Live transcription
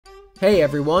Hey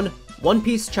everyone! One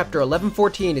Piece Chapter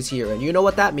 1114 is here, and you know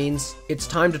what that means. It's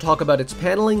time to talk about its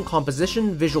paneling,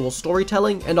 composition, visual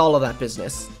storytelling, and all of that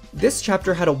business. This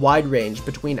chapter had a wide range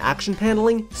between action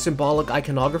paneling, symbolic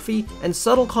iconography, and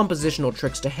subtle compositional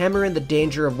tricks to hammer in the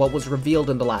danger of what was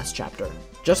revealed in the last chapter.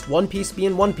 Just One Piece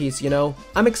being One Piece, you know?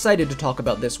 I'm excited to talk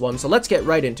about this one, so let's get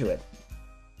right into it.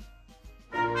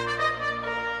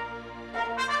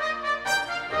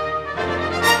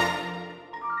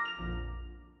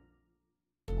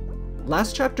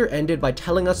 Last chapter ended by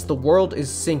telling us the world is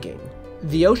sinking.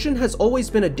 The ocean has always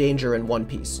been a danger in One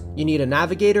Piece. You need a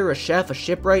navigator, a chef, a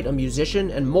shipwright, a musician,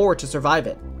 and more to survive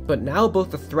it. But now both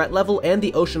the threat level and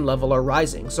the ocean level are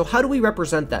rising, so how do we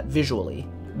represent that visually?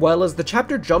 Well, as the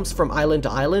chapter jumps from island to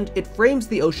island, it frames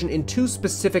the ocean in two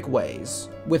specific ways,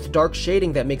 with dark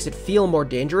shading that makes it feel more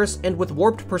dangerous, and with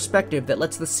warped perspective that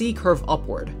lets the sea curve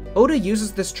upward. Oda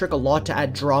uses this trick a lot to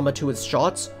add drama to his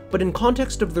shots, but in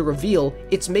context of the reveal,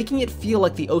 it's making it feel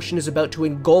like the ocean is about to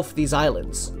engulf these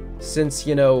islands. Since,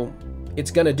 you know,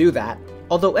 it's gonna do that.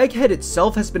 Although Egghead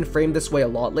itself has been framed this way a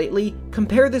lot lately,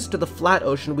 compare this to the flat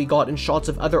ocean we got in shots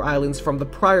of other islands from the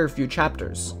prior few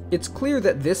chapters. It's clear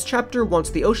that this chapter wants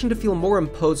the ocean to feel more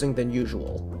imposing than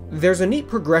usual. There's a neat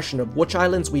progression of which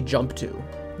islands we jump to.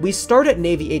 We start at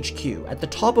Navy HQ, at the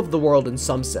top of the world in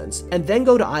some sense, and then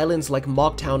go to islands like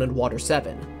Mocktown and Water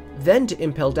 7. Then to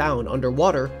Impel Down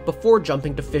underwater before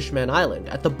jumping to Fishman Island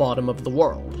at the bottom of the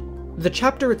world. The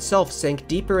chapter itself sank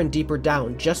deeper and deeper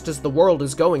down just as the world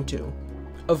is going to.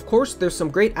 Of course, there's some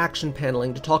great action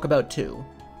paneling to talk about too.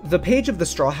 The page of the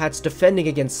Straw Hats defending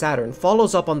against Saturn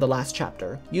follows up on the last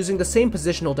chapter, using the same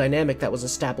positional dynamic that was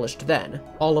established then,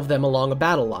 all of them along a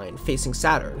battle line, facing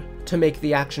Saturn, to make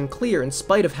the action clear in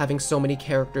spite of having so many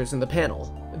characters in the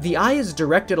panel. The eye is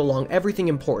directed along everything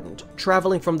important,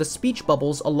 traveling from the speech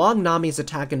bubbles along Nami's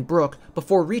attack in Brook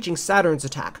before reaching Saturn's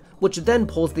attack, which then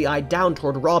pulls the eye down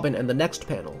toward Robin in the next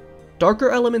panel.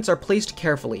 Darker elements are placed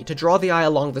carefully to draw the eye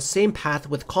along the same path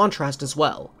with contrast as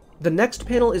well. The next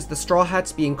panel is the Straw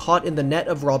Hats being caught in the net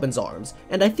of Robin's arms,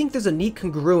 and I think there's a neat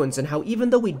congruence in how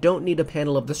even though we don't need a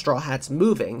panel of the Straw Hats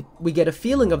moving, we get a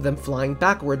feeling of them flying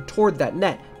backward toward that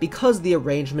net because the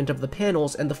arrangement of the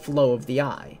panels and the flow of the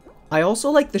eye. I also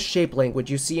like the shape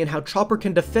language you see in how Chopper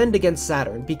can defend against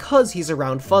Saturn because he's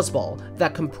around Fuzzball,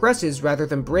 that compresses rather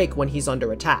than break when he's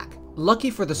under attack. Lucky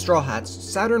for the Straw Hats,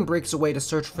 Saturn breaks away to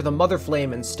search for the Mother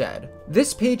Flame instead.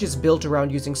 This page is built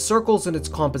around using circles in its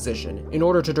composition, in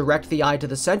order to direct the eye to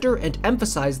the center and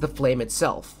emphasize the flame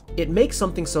itself. It makes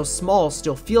something so small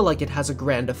still feel like it has a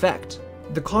grand effect.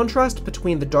 The contrast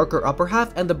between the darker upper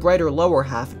half and the brighter lower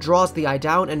half draws the eye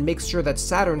down and makes sure that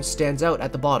Saturn stands out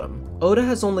at the bottom. Oda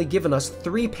has only given us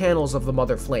 3 panels of the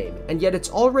Mother Flame, and yet it's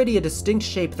already a distinct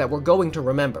shape that we're going to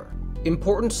remember.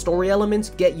 Important story elements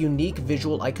get unique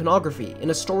visual iconography in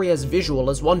a story as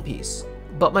visual as One Piece.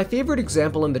 But my favorite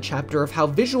example in the chapter of how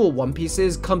visual One Piece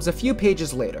is comes a few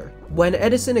pages later, when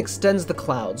Edison extends the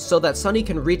clouds so that Sunny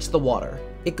can reach the water.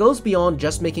 It goes beyond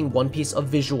just making One Piece a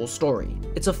visual story.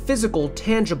 It's a physical,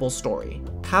 tangible story.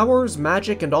 Powers,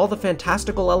 magic, and all the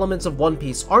fantastical elements of One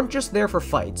Piece aren't just there for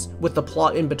fights, with the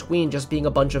plot in between just being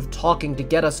a bunch of talking to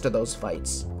get us to those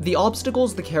fights. The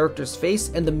obstacles the characters face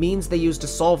and the means they use to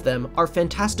solve them are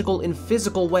fantastical in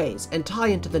physical ways and tie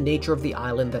into the nature of the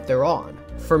island that they're on.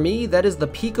 For me, that is the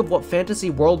peak of what fantasy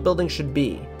world building should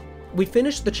be. We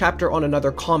finished the chapter on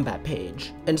another combat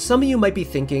page, and some of you might be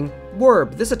thinking,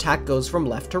 Worb, this attack goes from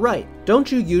left to right.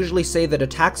 Don't you usually say that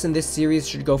attacks in this series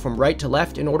should go from right to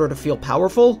left in order to feel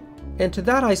powerful? And to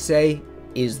that I say,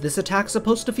 is this attack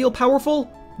supposed to feel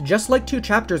powerful? Just like 2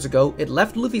 chapters ago, it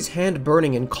left Luffy's hand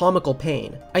burning in comical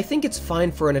pain. I think it's fine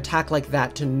for an attack like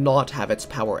that to not have its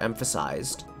power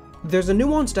emphasized. There's a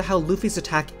nuance to how Luffy's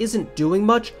attack isn't doing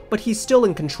much, but he's still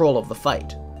in control of the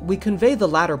fight. We convey the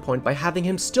latter point by having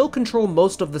him still control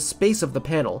most of the space of the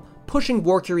panel, pushing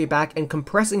Warcury back and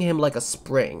compressing him like a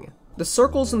spring. The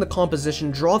circles in the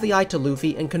composition draw the eye to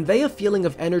Luffy and convey a feeling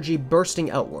of energy bursting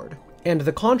outward. And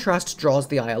the contrast draws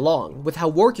the eye along, with how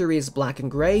Warcury is black and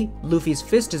gray, Luffy's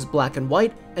fist is black and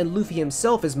white, and Luffy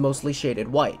himself is mostly shaded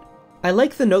white. I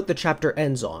like the note the chapter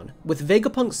ends on, with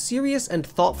Vegapunk's serious and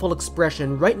thoughtful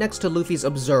expression right next to Luffy's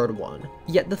absurd one.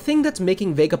 Yet the thing that's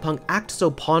making Vegapunk act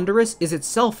so ponderous is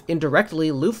itself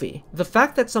indirectly Luffy. The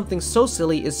fact that something so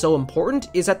silly is so important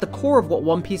is at the core of what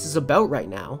One Piece is about right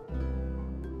now.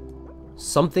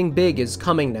 Something big is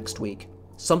coming next week.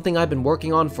 Something I've been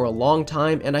working on for a long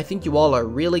time and I think you all are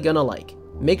really gonna like.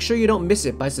 Make sure you don't miss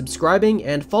it by subscribing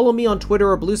and follow me on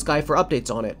Twitter or Blue Sky for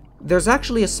updates on it. There's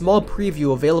actually a small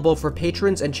preview available for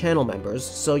patrons and channel members,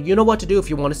 so you know what to do if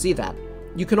you want to see that.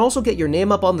 You can also get your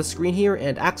name up on the screen here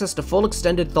and access to full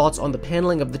extended thoughts on the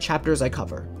paneling of the chapters I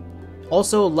cover.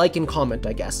 Also, like and comment,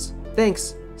 I guess.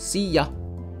 Thanks, see ya!